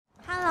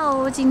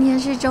Hello， 今天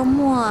是周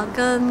末，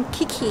跟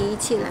Kiki 一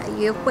起来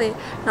约会，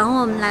然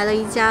后我们来了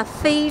一家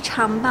非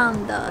常棒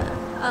的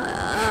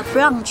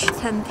brunch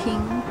餐厅，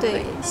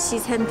对，西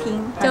餐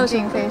厅，环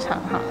境非常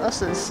好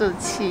，24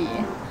期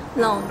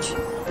lounge，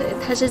 对，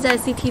它是在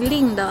City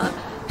Link 的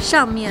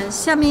上面，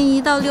下面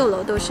1到6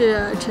楼都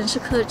是城市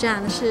客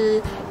栈，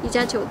是一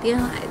家酒店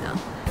来的。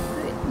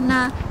对，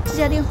那这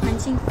家店环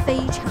境非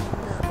常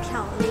的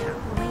漂亮，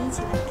我们一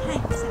起来看一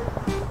下。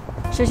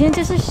首先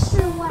这是室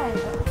外的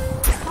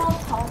超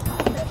豪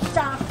华的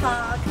沙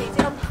发，可以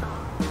这样爬，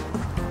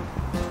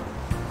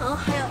然后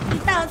还有一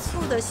大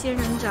簇的仙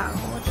人掌，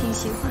我挺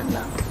喜欢的。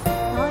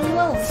然后因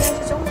为我们现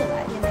在是中午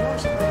来，也没有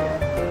什么人。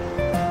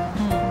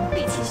这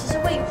里其实是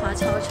位于华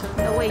侨城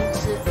的位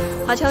置，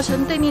华侨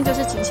城对面就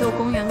是锦绣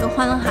公园跟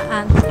欢乐海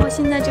岸，然后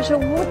现在就是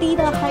无敌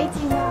的海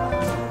景啊！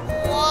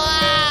哇，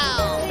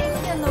这一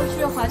片都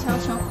是华侨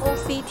城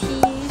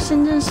OCT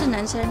深圳市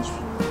南山区。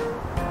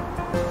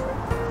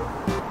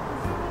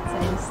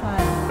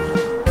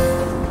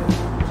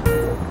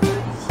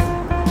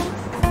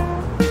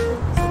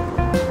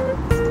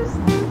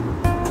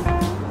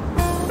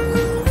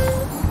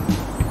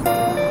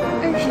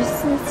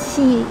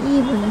艺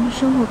文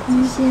生活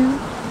空间，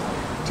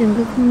整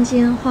个空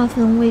间划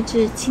分位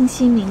置清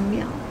晰明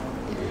了。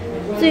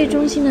最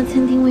中心的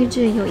餐厅位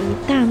置有一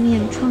大面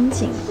窗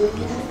景，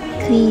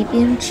可以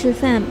边吃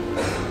饭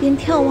边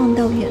眺望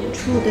到远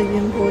处的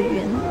园博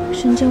园、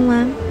深圳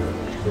湾。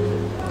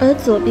而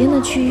左边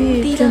的区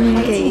域专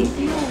门给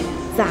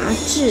杂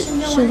志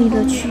设立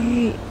了区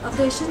域，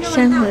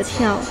山河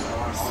跳、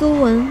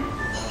苏文、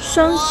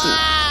双喜、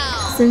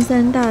森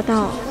山大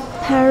道、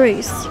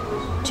Paris，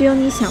 只有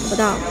你想不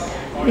到。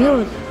没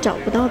有找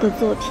不到的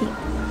作品，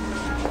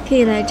可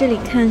以来这里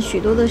看许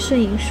多的摄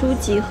影书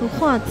籍和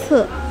画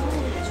册。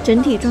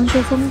整体装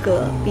修风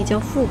格比较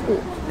复古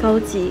高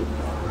级，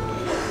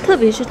特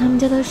别是他们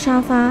家的沙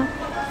发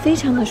非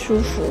常的舒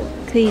服，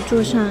可以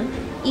坐上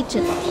一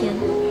整天。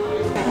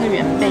是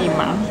原贝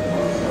吗？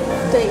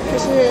对，这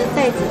是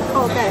袋子，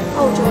澳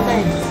洲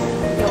袋子，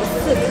有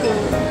4颗。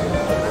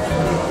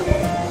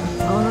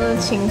然后那个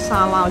青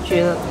沙拉，我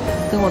觉得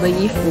跟我的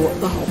衣服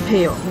都好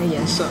配哦，那个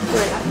颜色。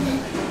对。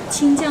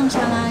青酱沙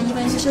拉一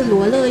般就是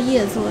罗勒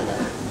叶做的，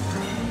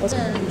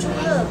猪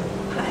肋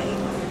排，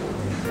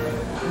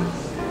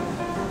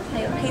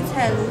还有黑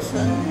菜芦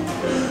笋。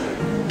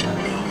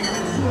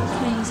我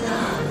看一下，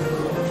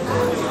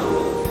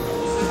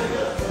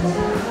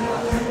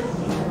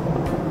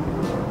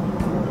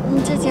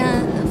这家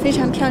非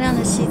常漂亮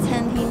的西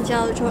餐厅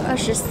叫做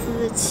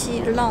24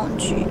期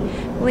Lounge，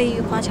 位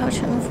于华侨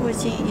城附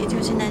近，也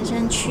就是南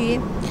山区。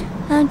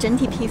它整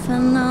体评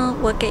分呢，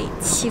我给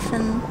7分。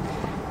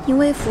因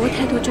为服务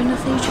态度真的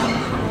非常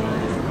好，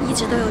一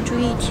直都有注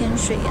意添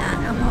水啊，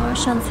然后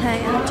上菜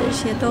啊，这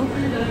些都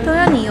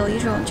让你有一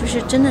种就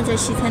是真的在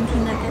西餐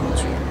厅的感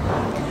觉。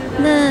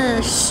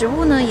那食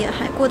物呢也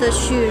还过得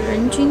去，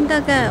人均大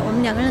概我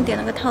们2个人点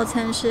了个套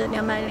餐是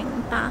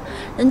208，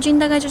人均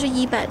大概就是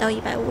100到150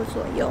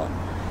左右，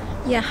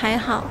也还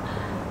好。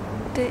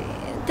对，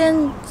但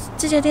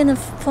这家店的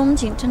风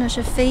景真的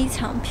是非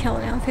常漂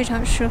亮，非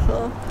常适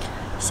合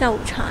下午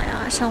茶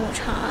呀、上午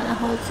茶，然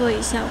后坐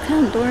一下。我看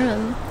很多人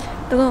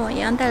都跟我一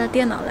样带着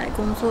电脑来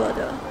工作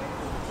的，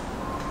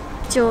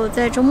就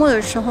在周末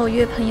的时候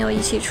约朋友一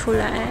起出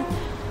来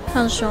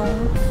放松、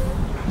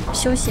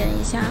休闲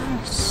一下，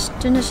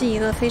真的是一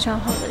个非常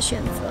好的选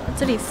择。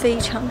这里非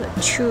常的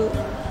chill，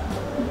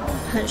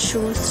 很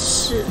舒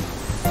适。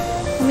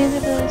后面这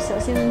个小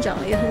仙人掌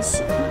我也很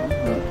喜欢，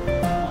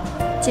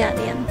这家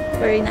店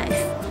very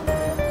nice。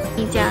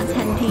一家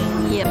餐厅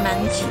也蛮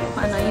喜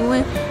欢的，因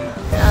为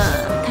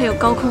它有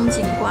高空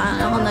景观，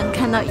然后能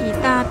看到一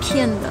大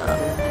片的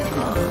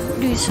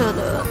绿色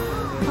的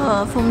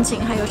风景，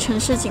还有城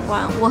市景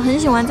观。我很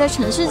喜欢在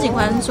城市景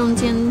观中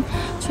间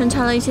穿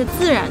插了一些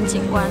自然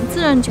景观，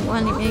自然景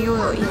观里面又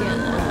有一点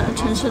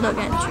城市的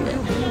感觉，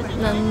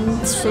能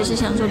随时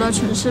享受到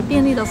城市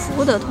便利的服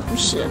务的同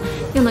时，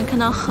又能看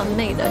到很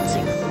美的景。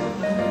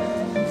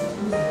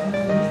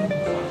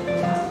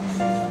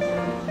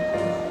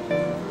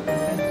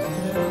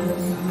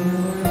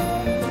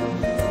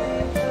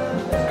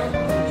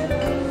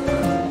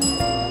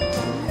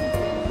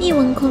艺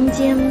文空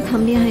间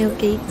旁边还有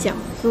给讲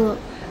座、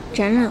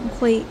展览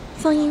会、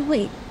放映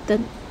会等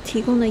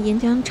提供的演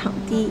讲场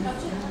地。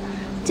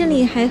这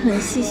里还很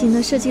细心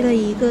地设计了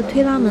一个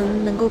推拉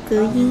门，能够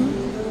隔音。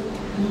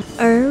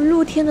而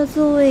露天的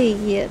座位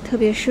也特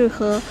别适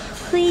合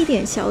喝一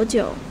点小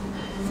酒，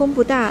风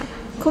不大，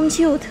空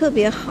气又特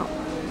别好，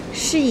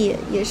视野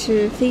也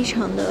是非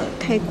常的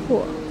开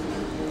阔。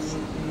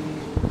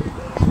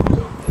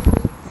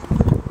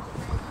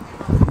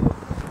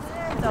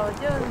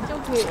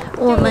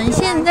我们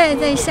现在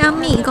在香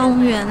蜜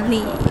公园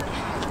里，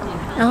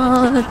然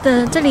后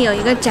这里有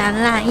一个展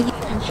览，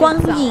光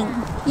影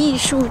艺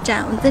术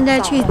展，我正在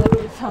去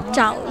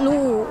找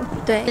路。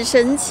对，很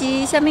神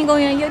奇，香蜜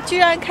公园居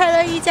然开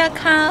了一家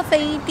咖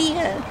啡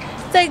店，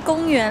在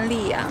公园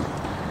里啊，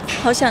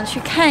好想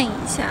去看一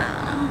下，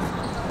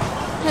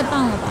太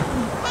棒了吧！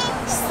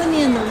四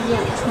面都是有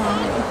窗。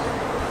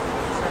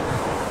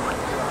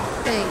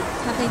对，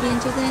咖啡店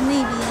就在那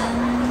边。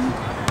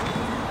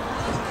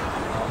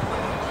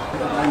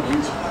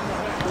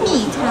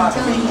蜜看叫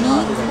蜜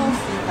coffee。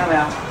看没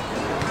有？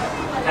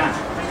看。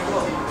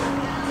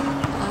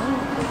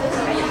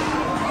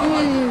哦，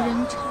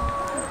人潮。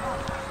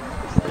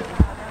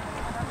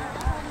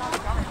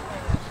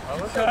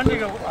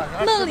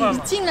那里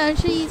竟然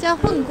是一家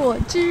混果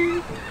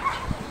汁，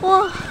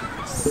哇！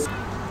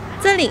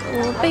这里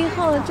我背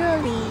后这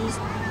里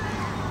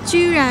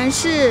居然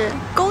是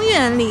公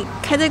园里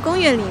开在公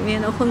园里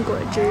面的混果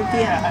汁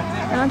店，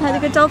然后它这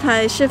个招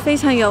牌是非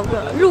常有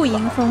个露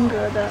营风格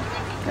的，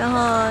然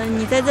后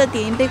你在这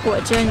点一杯果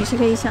汁，你是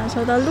可以享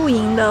受到露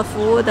营的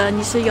服务的，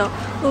你是有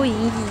露营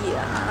椅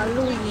啊、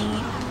露营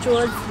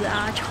桌子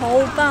啊，超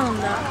棒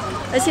的，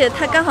而且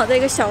它刚好在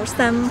一个小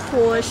山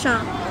坡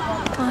上。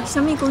哇，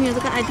香蜜公园这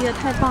个 idea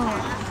太棒了！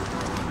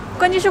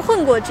关键是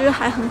混果汁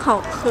还很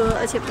好喝，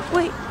而且不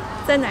贵，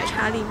在奶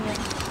茶里面，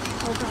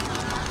好棒！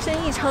生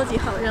意超级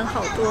好，人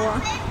好多。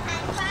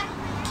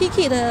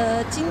Kiki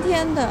的今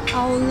天的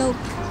outlook，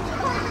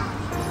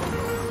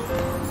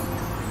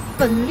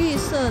 粉绿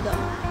色的、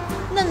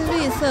嫩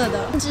绿色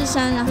的芝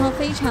山，然后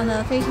非常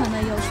的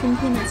有春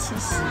天的气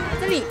息。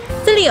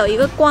这里有一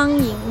个光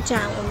影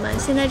展，我们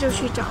现在就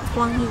去找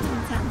光影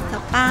展的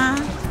吧。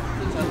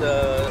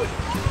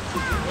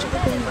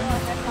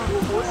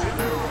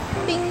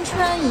冰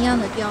川一样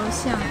的雕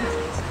像，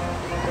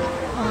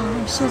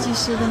设计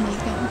师的美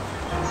感。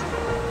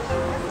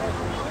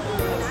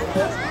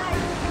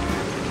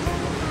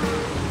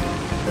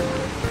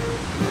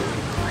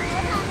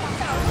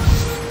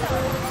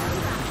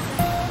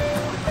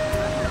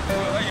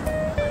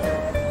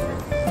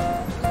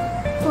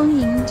光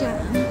影展。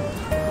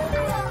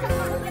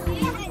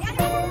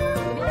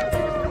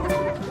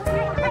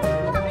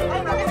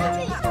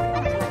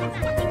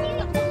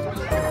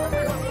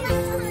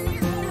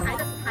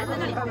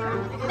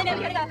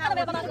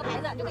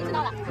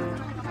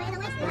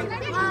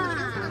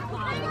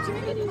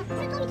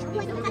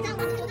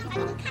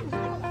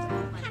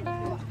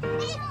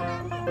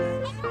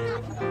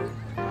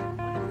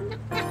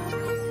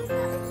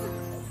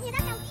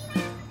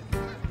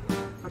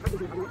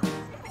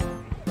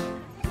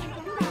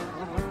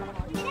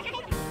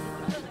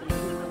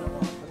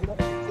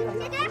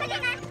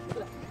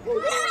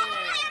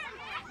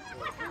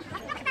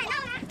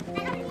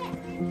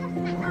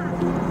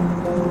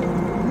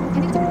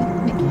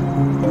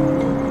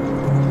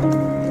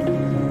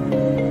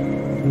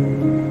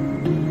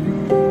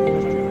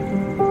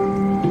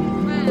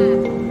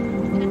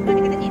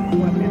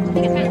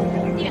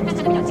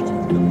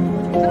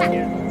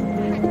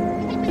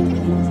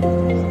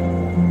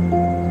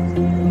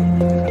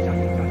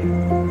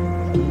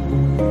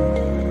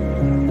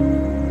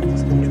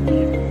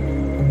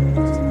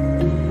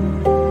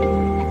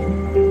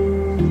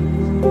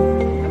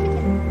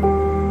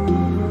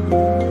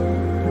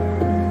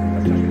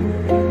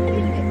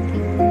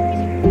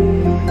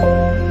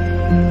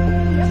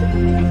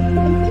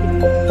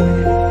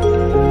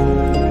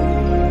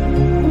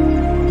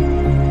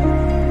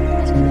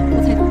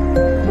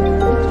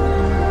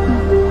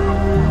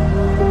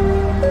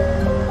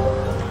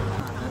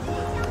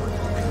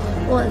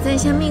在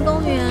香蜜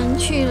公园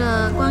去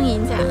了光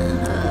影展和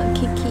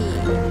Kiki，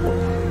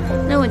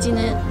 那我今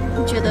天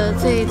觉得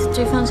最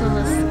放松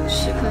的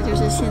时刻就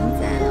是现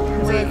在了。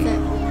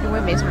因为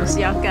没什么事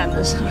要干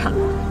的是吧？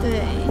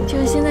对，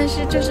就现在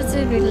就是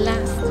最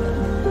relaxed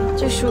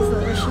最舒服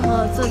的时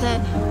候，坐在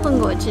混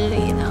果汁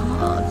里，然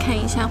后看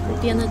一下湖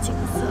边的景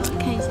色，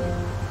看一下。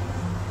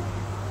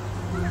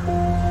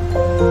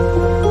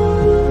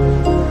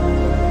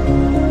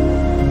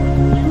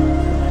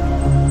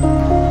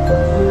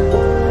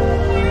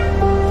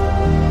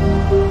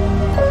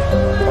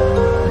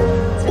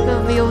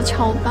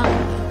超棒的！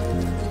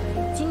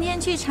今天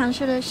去尝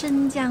试了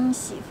生姜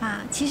洗发，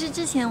其实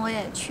之前我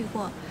也去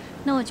过。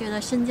那我觉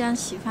得生姜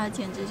洗发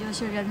简直就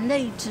是人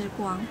类之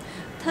光，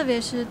特别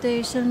是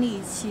对生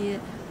理期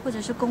或者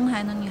是宫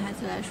寒的女孩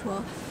子来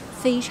说，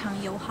非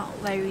常友好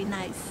 ，very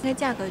nice。那个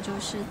价格就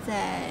是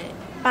在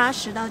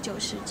80到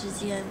90之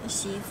间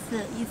洗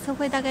一次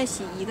会大概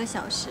洗1个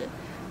小时。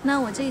那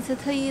我这一次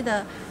特意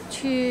的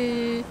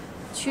去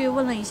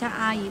问了一下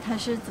阿姨，她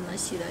是怎么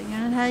洗的。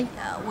原来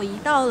我一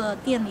到了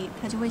店里，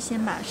她就会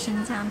先把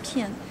生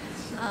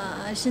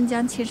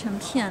姜切成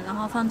片，然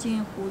后放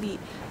进壶里，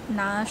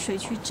拿水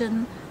去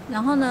蒸。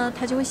然后呢，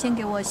她就会先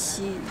给我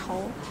洗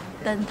头。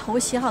等头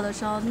洗好的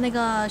时候，那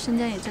个生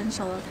姜也蒸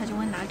熟了，她就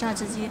会拿榨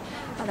汁机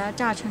把它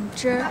榨成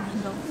汁儿。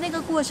那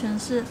个过程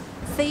是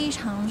非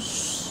常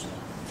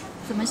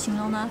怎么形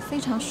容呢？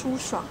非常舒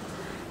爽。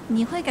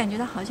你会感觉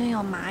到好像有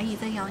蚂蚁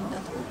在咬你的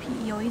头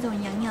皮，有一种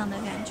痒痒的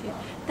感觉，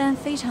但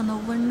非常的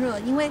温热，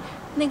因为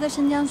那个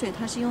生姜水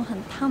它是用很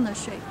烫的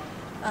水，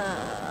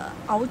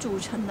熬煮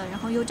成的，然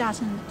后又榨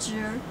成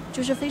汁儿，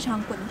就是非常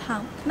滚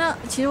烫。那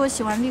其实我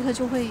洗完立刻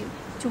就会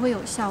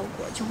有效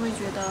果，就会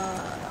觉得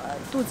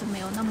肚子没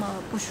有那么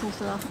不舒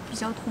服了，比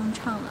较通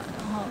畅了，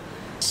然后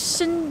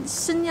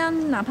生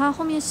姜哪怕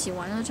后面洗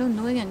完了之后，你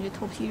都会感觉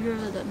头皮热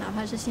热的，哪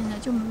怕是现在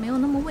就没有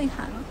那么畏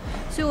寒了。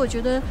所以我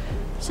觉得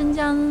生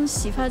姜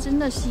洗发真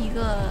的是一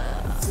个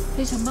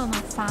非常棒的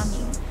发明，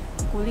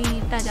鼓励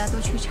大家都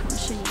去尝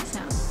试一下，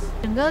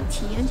整个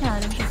体验下来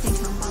都是非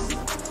常棒的，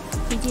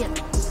推荐。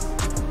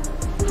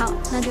好，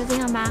那就这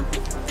样吧，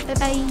拜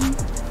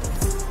拜。